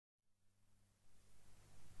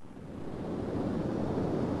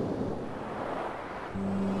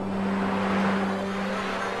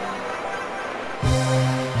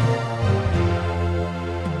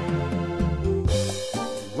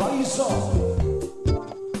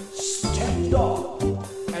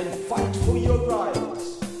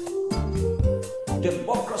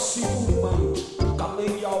democracy movement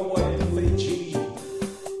coming your way, Fiji.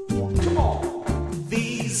 Come on.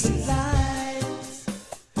 These lights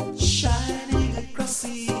shining across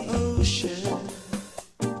the ocean,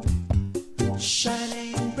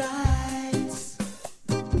 shining bright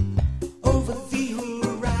over the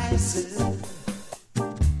horizon,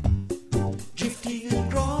 drifting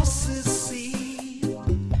across the sea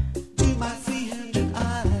to my 300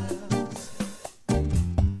 isles.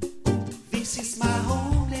 This is my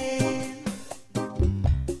homeland,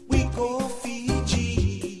 we call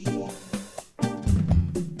Fiji.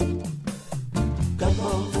 Come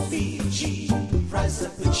on Fiji, rise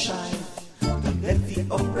up and shine. Don't let the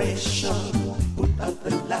oppression put out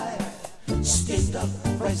the light. Stand up,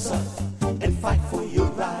 rise up, and fight for your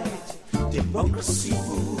right. Democracy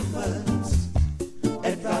movements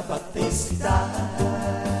and rap up this time.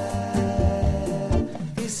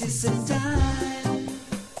 This is a time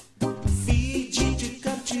Fiji to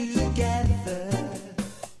come together.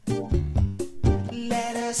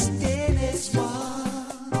 Let us stand as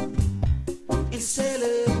one in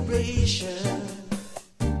celebration.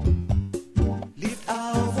 Lift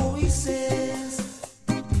our voices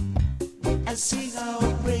and sing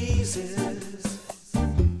our praises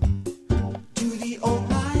to the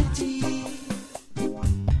Almighty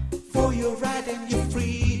for your right and your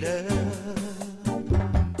freedom.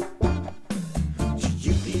 To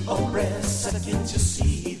you the oppressed, can't you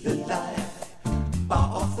see the light?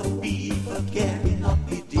 Power of the people cannot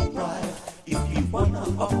be deprived. If you wanna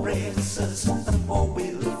oppress us, the more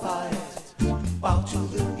we'll fight. Bow to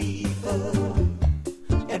the people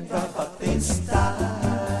and rub up this time.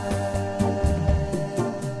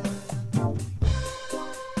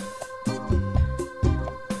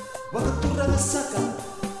 Wakatura saka,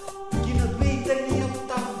 kinagmita niya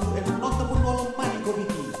tabu and notable walang may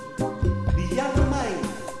komiti. Diyan may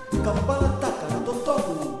kabalataka na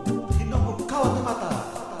totobu, hinamukaw at mata.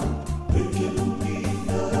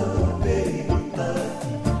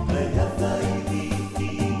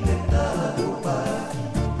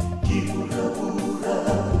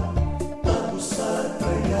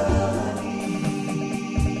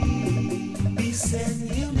 Peace and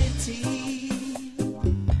unity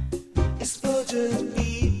is for the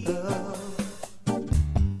people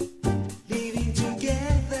living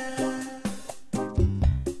together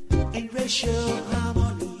in racial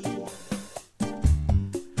harmony.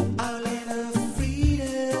 Our land of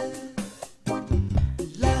freedom,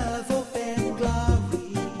 love, hope and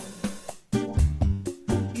glory.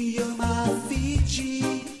 You're my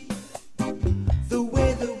Fiji, the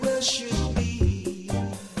way the world should be.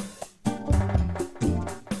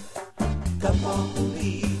 Come on,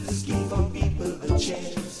 please give our people a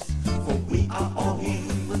chance, for we are all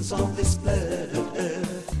humans on this planet.